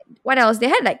 sweats. What else? They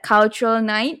had like cultural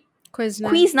night, Quiz night.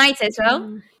 quiz nights as well.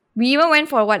 Mm. We even went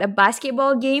for a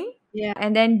basketball game. Yeah.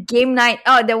 And then game night.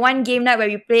 Oh, the one game night where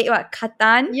we played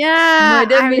Catan, Yeah.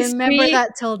 Murder I remember Mystery.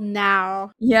 that till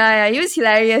now. Yeah, yeah, it was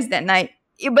hilarious that night.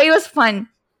 But it was fun.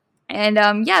 And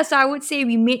yeah, so I would say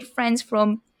we made friends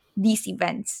from these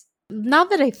events. Now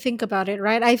that I think about it,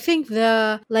 right, I think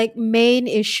the like main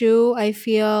issue I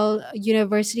feel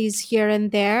universities here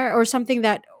and there, or something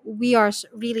that we are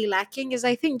really lacking, is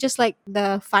I think just like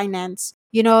the finance.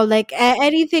 Like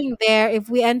anything there, if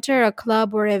we enter a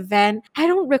club or event, I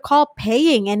don't recall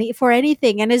paying any for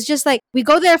anything. And it's just like we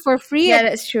go there for free, Yeah, and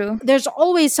that's true. there's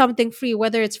always something free,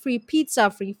 whether it's free pizza,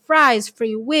 free fries,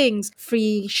 free wings,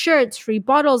 free shirts, free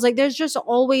bottles. Like there's just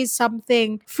always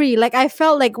something free. Like I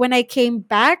felt like when I came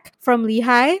back from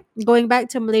Lehigh, going back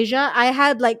to Malaysia, I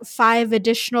had like 5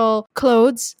 additional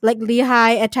clothes, like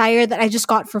Lehigh attire that I just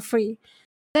got for free.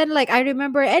 Then, like, I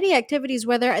remember any activities,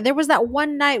 whether there was that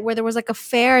one night where there was like a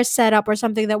fair set up or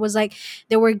something that was like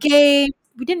there were games.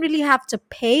 We didn't really have to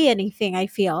pay anything, I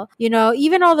feel.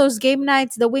 Even all those game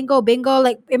nights, the Wingo Bingo,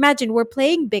 like imagine we're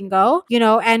playing bingo,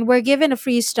 and we're given a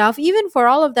free stuff. Even for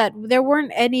all of that, there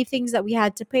weren't any things that we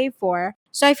had to pay for.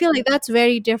 So I feel like that's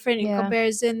very different Yeah.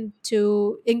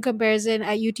 in comparison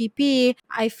at UTP.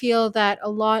 I feel that a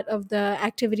lot of the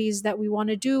activities that we want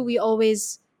to do,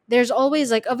 there's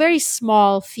always like a very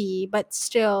small fee, but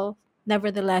still,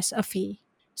 nevertheless, a fee.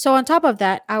 So, on top of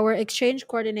that, our exchange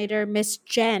coordinator, Miss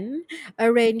Jen,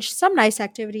 arranged some nice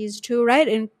activities too, right?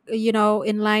 In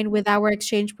line with our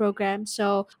exchange program.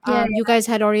 So, Yeah. you guys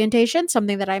had orientation,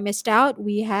 something that I missed out.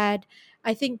 We had,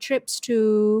 I think, trips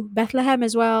to Bethlehem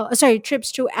as well. Sorry,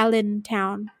 trips to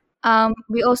Allentown.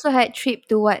 We also had trip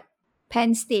to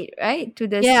Penn State, right? To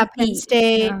the Yeah, Penn city.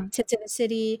 State, Yeah. to the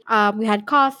city. We had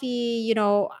coffee,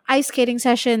 ice skating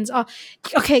sessions. Oh,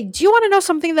 okay. Do you want to know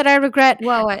something that I regret?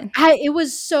 What? It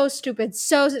was so stupid.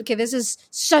 Okay, this is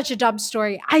such a dumb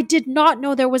story. I did not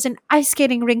know there was an ice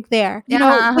skating rink there. Yeah.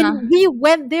 Uh-huh. When we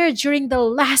went there during the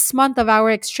last month of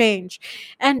our exchange.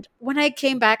 And when I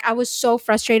came back, I was so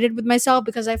frustrated with myself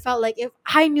because I felt like if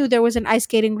I knew there was an ice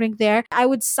skating rink there, I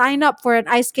would sign up for an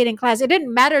ice skating class. It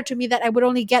didn't matter to me that I would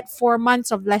only get 4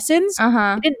 months of lessons.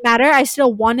 Uh-huh. It didn't matter. I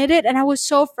still wanted it. And I was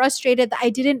so frustrated that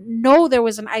I didn't know there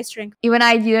was an ice rink. Even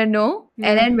I didn't know. And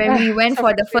Yeah. then when we went So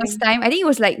for the first frustrating. time, I think it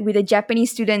was like with the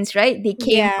Japanese students, right? They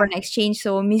came Yeah. for an exchange.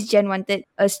 So Miss Jen wanted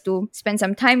us to spend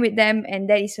some time with them. And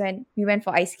that is when we went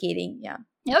for ice skating. Yeah.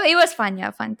 Yeah, it was fun.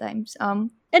 Yeah, fun times.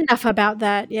 Enough about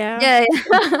that. Yeah. Yeah.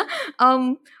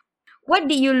 Yeah. What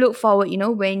did you look forward,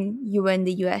 when you were in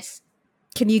the US?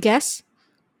 Can you guess?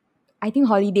 I think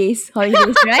holidays,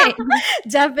 right?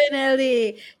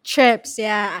 Definitely trips.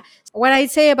 Yeah. When I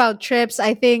say about trips,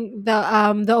 I think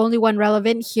the only one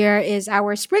relevant here is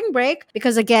our spring break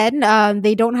because again,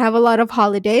 they don't have a lot of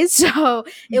holidays, so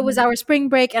it was Mhm. our spring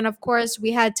break, and of course,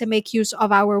 we had to make use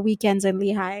of our weekends in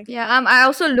Lehigh. Yeah, I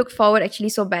also look forward actually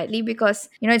so badly because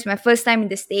it's my first time in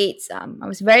the States. I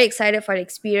was very excited for the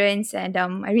experience, and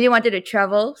I really wanted to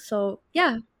travel. So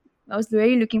yeah, I was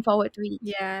really looking forward to it.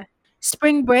 Yeah.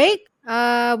 Spring break,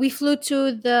 we flew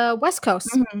to the West Coast,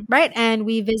 Hmm. right? And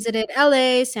we visited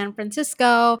LA, San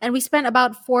Francisco, and we spent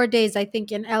about 4 days, I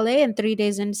think, in LA and 3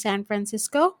 days in San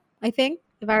Francisco, I think,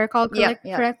 if I recall Yep,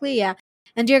 yep. correctly. Yeah.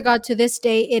 And dear God, to this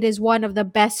day, it is one of the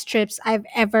best trips I've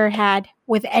ever had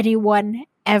with anyone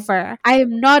ever. I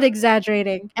am not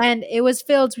exaggerating. And it was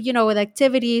filled, with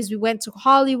activities. We went to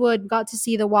Hollywood, got to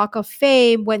see the Walk of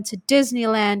Fame, went to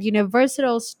Disneyland,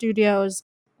 Universal Studios,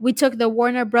 we took the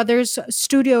Warner Brothers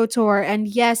studio tour, and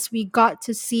yes, we got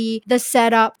to see the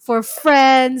setup for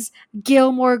Friends,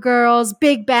 Gilmore Girls,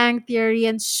 Big Bang Theory,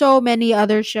 and so many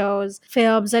other shows,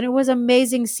 films. And it was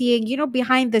amazing seeing,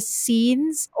 behind the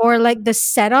scenes or like the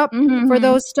setup for Mm-hmm.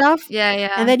 those stuff. Yeah, And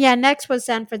yeah. then, yeah, next was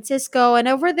San Francisco. And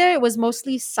over there, it was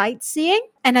mostly sightseeing.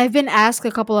 And I've been asked a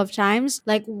couple of times,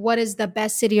 like, what is the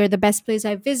best city or the best place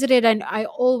I visited? And I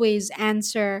always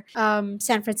answer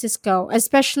San Francisco,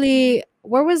 especially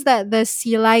where was that? The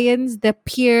Sea Lions, the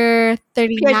Pier Pier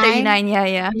 39. 39, yeah,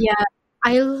 yeah. Yeah.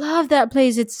 I love that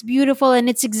place. It's beautiful and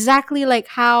it's exactly like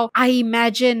how I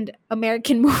imagined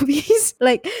American movies.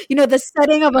 Like, the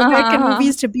setting of Uh-huh, American uh-huh.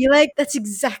 movies to be like. That's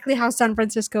exactly how San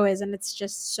Francisco is. And it's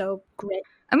just so great.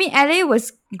 I mean, LA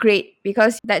was great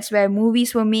because that's where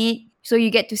movies were made. So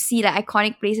you get to see like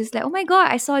iconic places like, oh my God,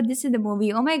 I saw this in the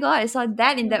movie. Oh my God, I saw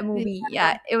that in that Yeah, movie.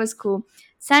 Yeah, it was cool.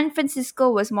 San Francisco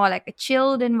was more like a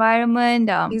chilled environment,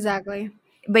 exactly.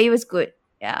 but it was good.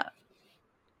 Yeah.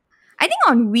 I think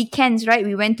on weekends, right,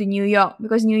 we went to New York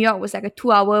because New York was like a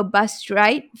 2 hour bus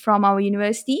ride from our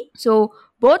university. So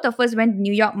both of us went to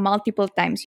New York multiple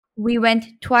times. We went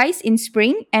twice in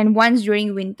spring and once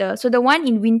during winter. So the one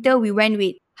in winter we went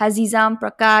with Hazizam,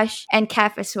 Prakash, and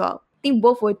Kaf as well. I think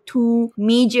both were two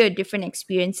major different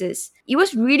experiences. It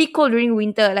was really cold during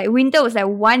winter. Like winter was like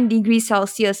 1 degree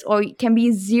Celsius or it can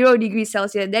be 0 degrees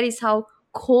Celsius. That is how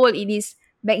cold it is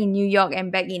back in New York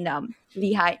and back in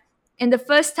Lehigh. And the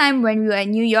first time when we were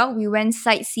in New York, we went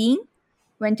sightseeing,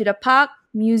 went to the park,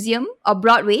 museum, or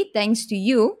Broadway, thanks to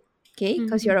you, okay,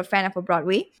 because Mhm. you're a fan of a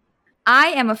Broadway. I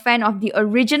am a fan of the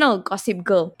original Gossip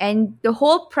Girl, and the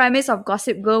whole premise of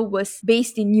Gossip Girl was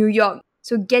based in New York.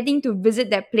 So getting to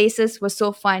visit that places was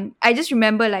so fun. I just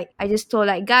remember like I just told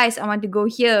like guys I want to go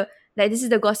here. Like this is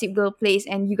the Gossip Girl place,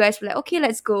 and you guys were like okay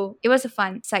let's go. It was a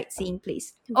fun sightseeing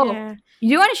place. Oh, Yeah.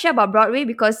 you want to share about Broadway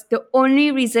because the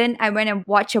only reason I went and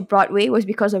watched a Broadway was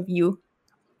because of you.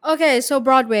 Okay, so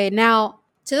Broadway. Now,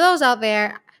 to those out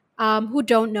there who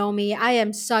don't know me, I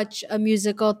am such a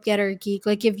musical theater geek.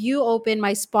 Like, if you open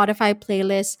my Spotify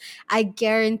playlist, I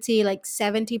guarantee like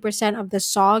 70% of the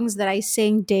songs that I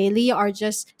sing daily are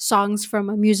just songs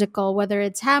from a musical, whether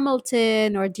it's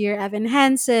Hamilton or Dear Evan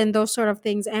Hansen, those sort of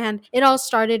things. And it all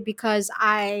started because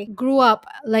I grew up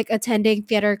like attending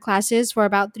theater classes for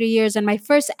about 3 years. And my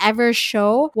first ever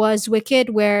show was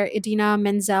Wicked, where Idina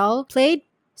Menzel played.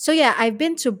 So yeah, I've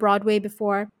been to Broadway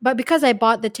before, but because I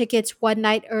bought the tickets one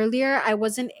night earlier, I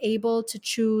wasn't able to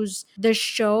choose the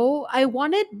show I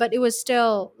wanted, but it was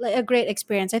still like a great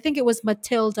experience. I think it was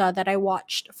Matilda that I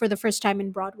watched for the first time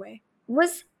in Broadway.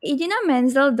 Was Idina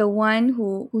Menzel the one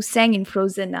who sang in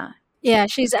Frozen? Ah? Yeah,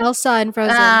 she's Elsa in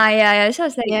Frozen. Yeah. So I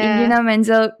was like, Yeah. Idina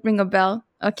Menzel, ring a bell.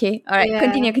 Okay, all right, Yeah.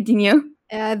 continue.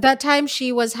 That time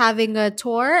she was having a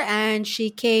tour and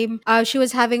she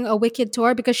was having a Wicked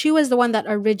tour because she was the one that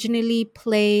originally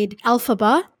played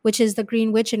Elphaba, which is the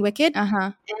Green Witch in Wicked. Uh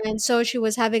huh. And so she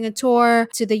was having a tour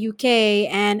to the UK,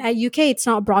 and at UK it's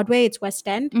not Broadway, it's West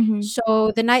End. Mm-hmm.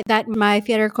 So the night that my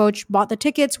theater coach bought the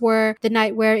tickets were the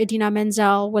night where Idina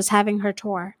Menzel was having her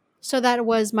tour. So that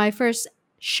was my first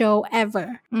show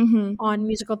ever Mm-hmm. on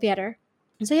musical theater.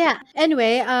 So yeah.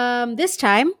 Anyway, this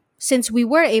time since we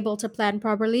were able to plan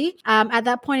properly, at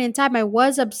that point in time, I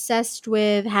was obsessed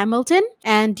with Hamilton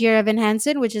and Dear Evan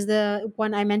Hansen, which is the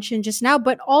one I mentioned just now,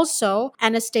 but also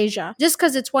Anastasia, just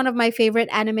because it's one of my favorite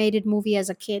animated movie as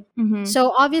a kid. Mm-hmm.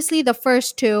 So obviously the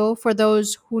first two, for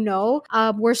those who know,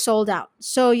 were sold out.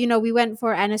 So we went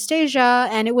for Anastasia,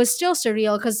 and it was still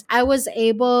surreal because I was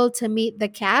able to meet the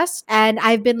cast, and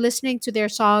I've been listening to their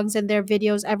songs and their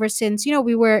videos ever since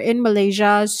we were in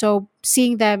Malaysia. So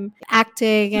seeing them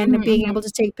acting and being Mm-hmm. able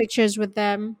to take pictures with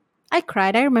them. I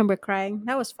cried. I remember crying.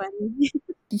 That was funny.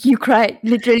 You cried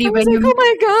literally I was when like, you. "Oh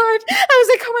my god!" I was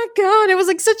like, "Oh my god!" It was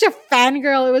like such a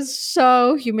fangirl. It was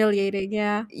so humiliating.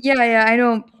 Yeah. Yeah, yeah, I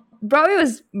know. Broadway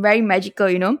was very magical,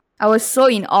 you know. I was so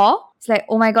in awe. It's like,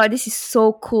 oh my god, this is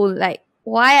so cool. Like,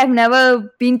 why I've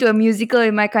never been to a musical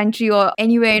in my country or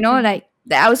anywhere, you know? Mhm. Like,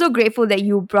 I was so grateful that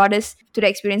you brought us to the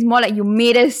experience. More like you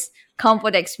made us come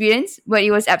for the experience, but it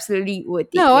was absolutely worth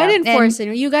it. No, I Yeah. didn't And force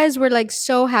it. You guys were like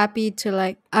so happy to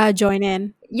like join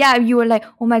in. yeah, you were like,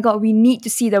 oh my god, we need to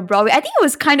see the Broadway. I think it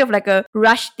was kind of like a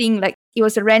rush thing. Like, it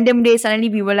was a random day. Suddenly,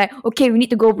 we were like, okay, we need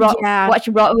to go Yeah. watch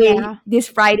Broadway Yeah. this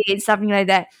Friday and something like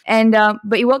that. And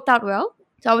but it worked out well,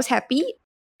 so I was happy.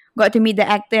 Got to meet the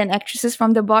actor and actresses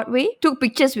from the Broadway. Took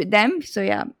pictures with them. So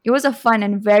yeah, it was a fun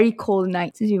and very cold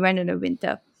night since we went in the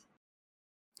winter.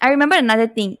 I remember another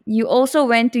thing. You also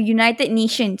went to United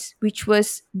Nations, which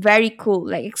was very cool.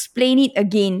 Like, explain it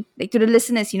again, like to the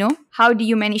listeners. How do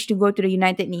you manage to go to the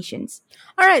United Nations?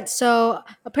 All right. So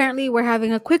apparently, we're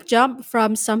having a quick jump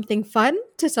from something fun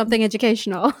to something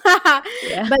educational.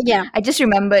 Yeah, But yeah, I just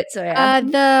remembered. So yeah.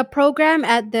 the program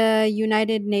at the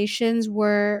United Nations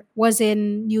was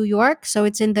in New York, so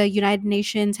it's in the United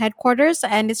Nations headquarters,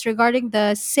 and it's regarding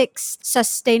the sixth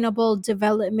Sustainable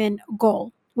Development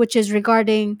Goal, which is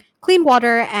regarding clean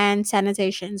water and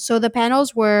sanitation. So the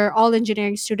panels were all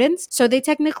engineering students, so they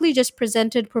technically just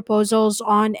presented proposals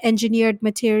on engineered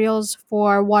materials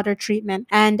for water treatment.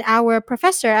 And our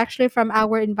professor, actually from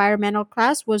our environmental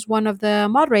class, was one of the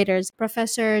moderators,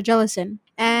 Professor Jellison.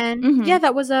 And Mm-hmm. yeah,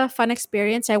 that was a fun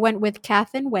experience. I went with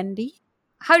Kath and Wendy.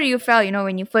 How do you feel,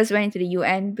 when you first went into the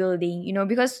UN building?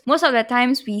 Because most of the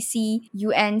times we see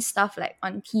UN stuff like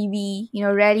on TV,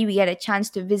 rarely we get a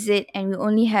chance to visit and we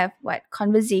only have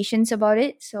conversations about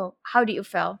it. So how do you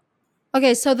feel?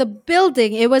 Okay, so the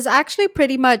building, it was actually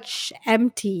pretty much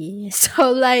empty. So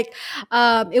like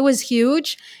it was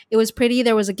huge. It was pretty.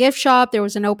 There was a gift shop, there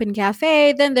was an open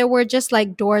cafe, then there were just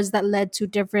like doors that led to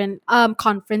different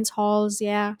conference halls,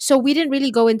 yeah. So we didn't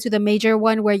really go into the major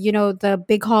one where the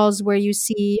big halls where you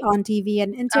see on TV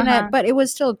and internet, Uh-huh. but it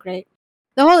was still great.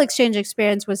 The whole exchange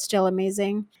experience was still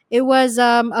amazing. It was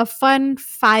a fun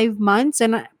 5 months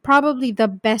and probably the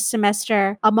best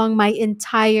semester among my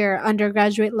entire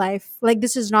undergraduate life. Like,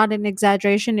 this is not an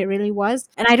exaggeration, it really was.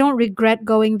 And I don't regret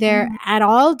going there Mhm. at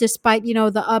all, despite,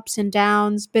 the ups and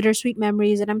downs, bittersweet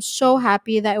memories. And I'm so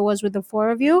happy that it was with the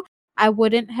four of you. I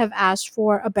wouldn't have asked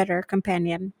for a better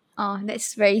companion. Oh,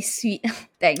 that's very sweet.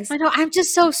 Thanks. I know, I'm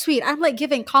just so sweet. I'm like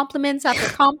giving compliments after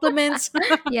compliments.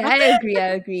 Yeah, I agree. I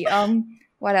agree.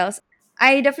 What else?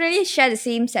 I definitely share the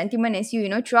same sentiment as you.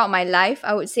 Throughout my life,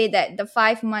 I would say that the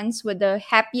 5 months were the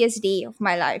happiest day of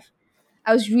my life.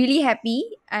 I was really happy,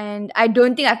 and I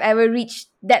don't think I've ever reached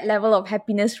that level of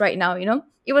happiness right now.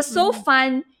 It was so Mhm.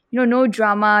 fun. No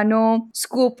drama, no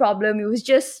school problem. It was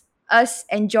just us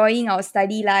enjoying our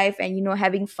study life and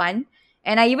having fun.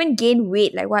 And I even gained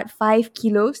weight, like 5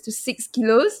 kilos to 6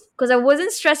 kilos, because I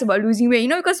wasn't stressed about losing weight.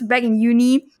 Because back in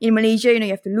uni in Malaysia, you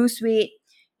have to lose weight.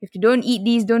 You have to don't eat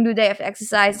these, don't do that, you have to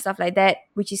exercise and stuff like that,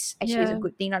 which is actually is a Yeah.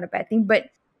 good thing, not a bad thing.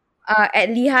 But at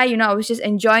Lehigh, I was just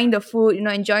enjoying the food,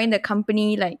 enjoying the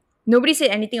company. Like, nobody said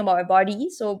anything about my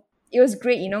body. So it was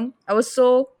great. I was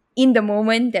so in the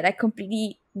moment that I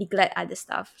completely neglect other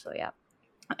stuff. So yeah.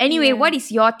 Anyway, Yeah. what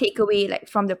is your takeaway like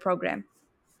from the program?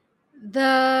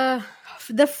 the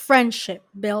the friendship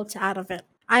built out of it.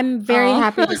 I'm very Oh.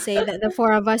 happy to say that the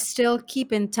four of us still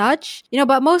keep in touch.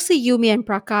 But mostly Yumi and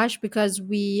Prakash because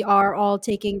we are all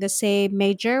taking the same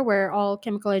major. We're all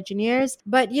chemical engineers.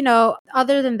 But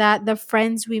other than that, the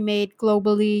friends we made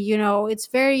globally, it's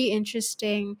very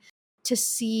interesting to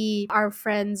see our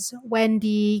friends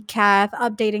Wendy, Kath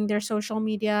updating their social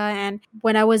media. And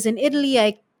when I was in Italy,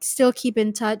 I still keep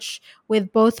in touch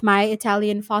with both my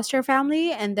Italian foster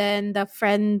family and then the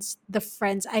friend,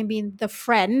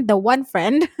 the one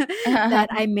friend that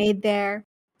I made there.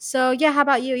 So yeah, how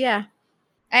about you? Yeah.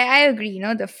 I agree.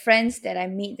 The friends that I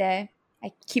made there,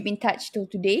 I keep in touch till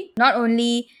today. Not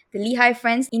only the Lehigh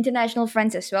friends, international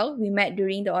friends as well. We met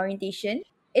during the orientation.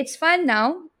 It's fun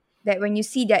now that when you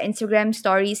see their Instagram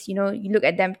stories, you look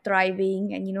at them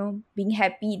thriving and, being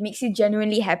happy. It makes you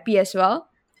genuinely happy as well.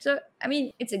 So, I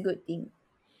mean, it's a good thing.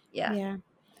 Yeah. Yeah.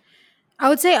 I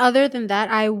would say other than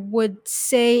that, I would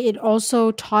say it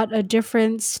also taught a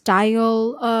different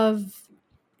style of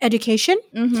education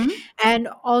Mm-hmm. and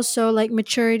also like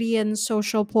maturity and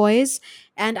social poise.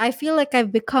 And I feel like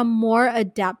I've become more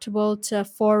adaptable to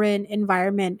foreign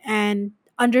environment and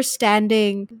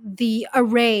understanding the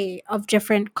array of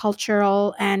different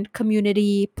cultural and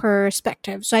community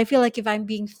perspectives. So I feel like if I'm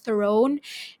being thrown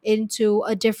into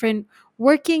a different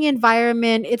working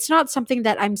environment, it's not something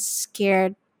that I'm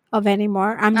scared of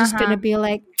anymore. I'm just gonna Uh-huh. be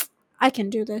like, I can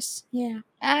do this. Yeah.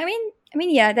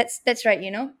 Yeah, that's right,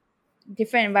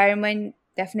 different environment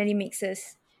definitely makes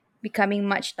us becoming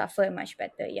much tougher and much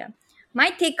better. Yeah.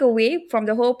 My takeaway from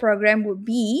the whole program would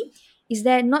be is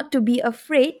that not to be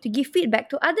afraid to give feedback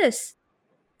to others.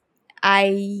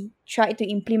 I tried to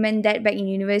implement that back in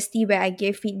university where I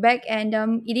gave feedback, and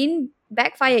it didn't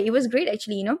backfire. It was great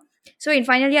actually, So in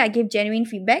final year I gave genuine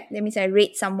feedback. That means I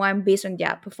rate someone based on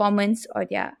their performance or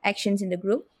their actions in the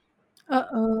group. Uh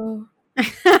oh.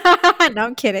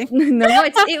 No, I'm kidding. No,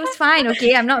 it was fine.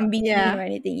 Okay, I'm not being mean Yeah. or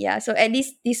anything. Yeah, so at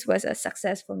least this was a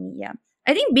success for me. Yeah,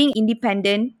 I think being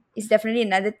independent is definitely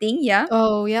another thing. Yeah,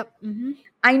 Oh, yep.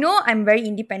 I know I'm very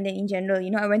independent in general.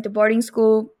 I went to boarding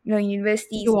school. You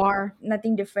Universities, are.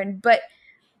 nothing different. But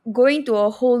going to a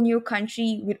whole new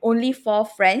country with only four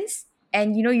friends,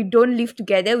 and you don't live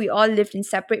together. We all lived in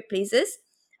separate places.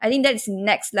 I think that's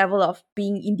next level of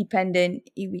being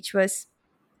independent, which was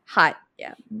hard.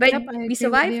 Yeah. But Yep, I we agree with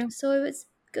survived, you. so it was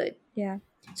good. Yeah.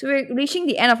 So we're reaching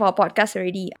the end of our podcast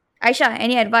already. Aisha,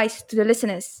 any advice to the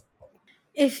listeners?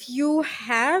 If you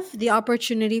have the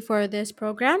opportunity for this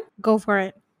program, go for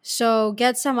it. So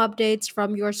get some updates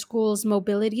from your school's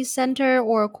mobility center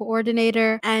or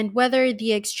coordinator, and whether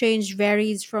the exchange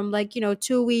varies from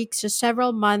 2 weeks to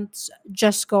several months,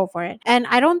 just go for it. And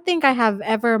I don't think I have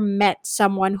ever met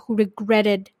someone who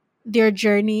regretted their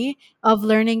journey of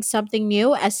learning something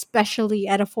new, especially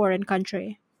at a foreign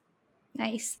country.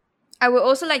 Nice. I would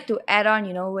also like to add on,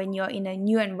 when you're in a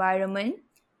new environment,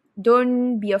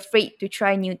 don't be afraid to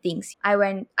try new things. I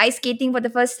went ice skating for the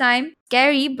first time.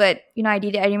 Scary, but I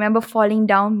did it. I remember falling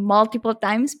down multiple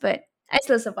times, but I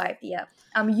still survived. Yeah.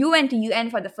 You went to UN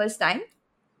for the first time.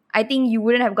 I think you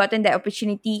wouldn't have gotten that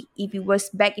opportunity if you was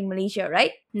back in Malaysia,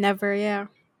 right? Never, yeah.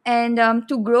 And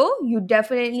to grow, you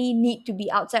definitely need to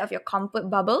be outside of your comfort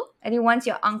bubble. I think once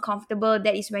you're uncomfortable,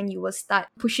 that is when you will start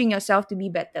pushing yourself to be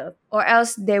better, or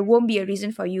else there won't be a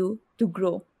reason for you to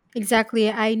grow. Exactly.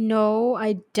 I know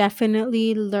I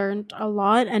definitely learned a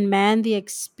lot. And man, the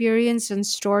experience and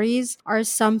stories are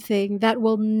something that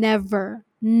will never,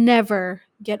 never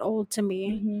get old to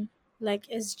me. Hmm. Like,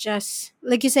 it's just,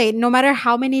 like you say, no matter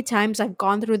how many times I've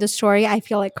gone through the story, I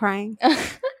feel like crying.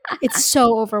 It's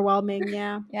so overwhelming.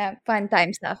 Yeah. Yeah, fun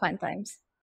times, not fun times.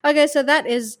 Okay, so that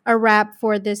is a wrap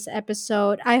for this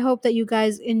episode. I hope that you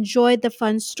guys enjoyed the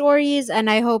fun stories, and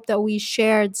I hope that we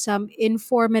shared some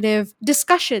informative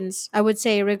discussions, I would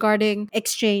say, regarding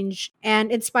exchange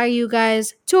and inspire you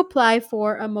guys to apply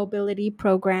for a mobility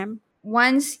program.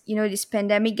 Once this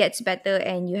pandemic gets better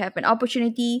and you have an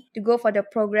opportunity to go for the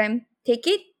program, take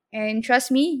it. And trust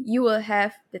me, you will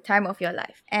have the time of your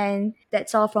life. And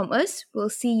that's all from us. We'll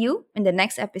see you in the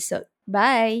next episode.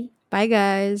 Bye. Bye,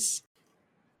 guys.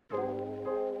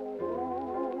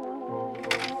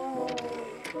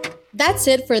 That's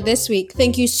it for this week.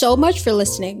 Thank you so much for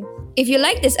listening. If you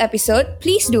like this episode,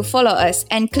 please do follow us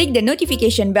and click the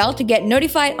notification bell to get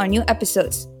notified on new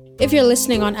episodes. If you're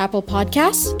listening on Apple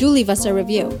Podcasts, do leave us a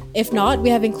review. If not, we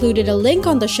have included a link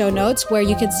on the show notes where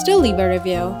you can still leave a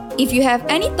review. If you have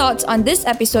any thoughts on this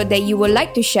episode that you would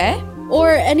like to share, or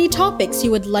any topics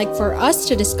you would like for us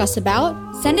to discuss about,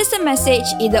 send us a message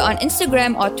either on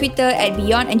Instagram or Twitter at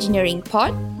Beyond Engineering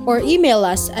Pod, or email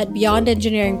us at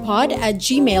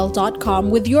beyondengineeringpod@gmail.com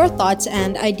with your thoughts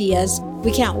and ideas.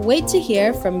 We can't wait to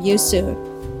hear from you soon.